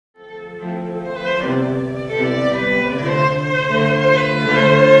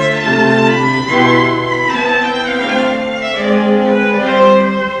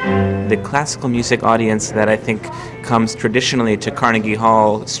classical music audience that I think comes traditionally to Carnegie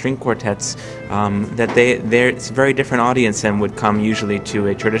Hall string quartets, that it's a very different audience than would come usually to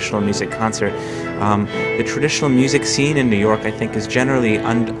a traditional music concert. The traditional music scene in New York, I think, is generally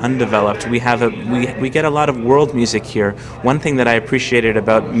undeveloped. We get a lot of world music here. One thing that I appreciated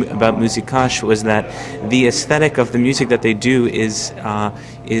about Muzsikas was that the aesthetic of the music that they do is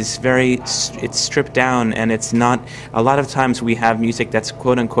it's stripped down, and it's not. A lot of times we have music that's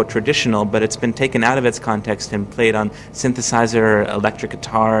quote unquote traditional, but it's been taken out of its context and played on synthesizer, electric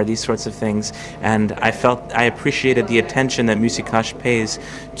guitar, these sorts of things. And I appreciated the attention that Muzsikas pays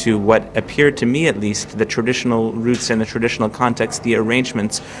to what appeared to me, at least, the traditional roots and the traditional context, the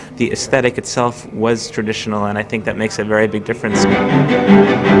arrangements, the aesthetic itself was traditional, and I think that makes a very big difference.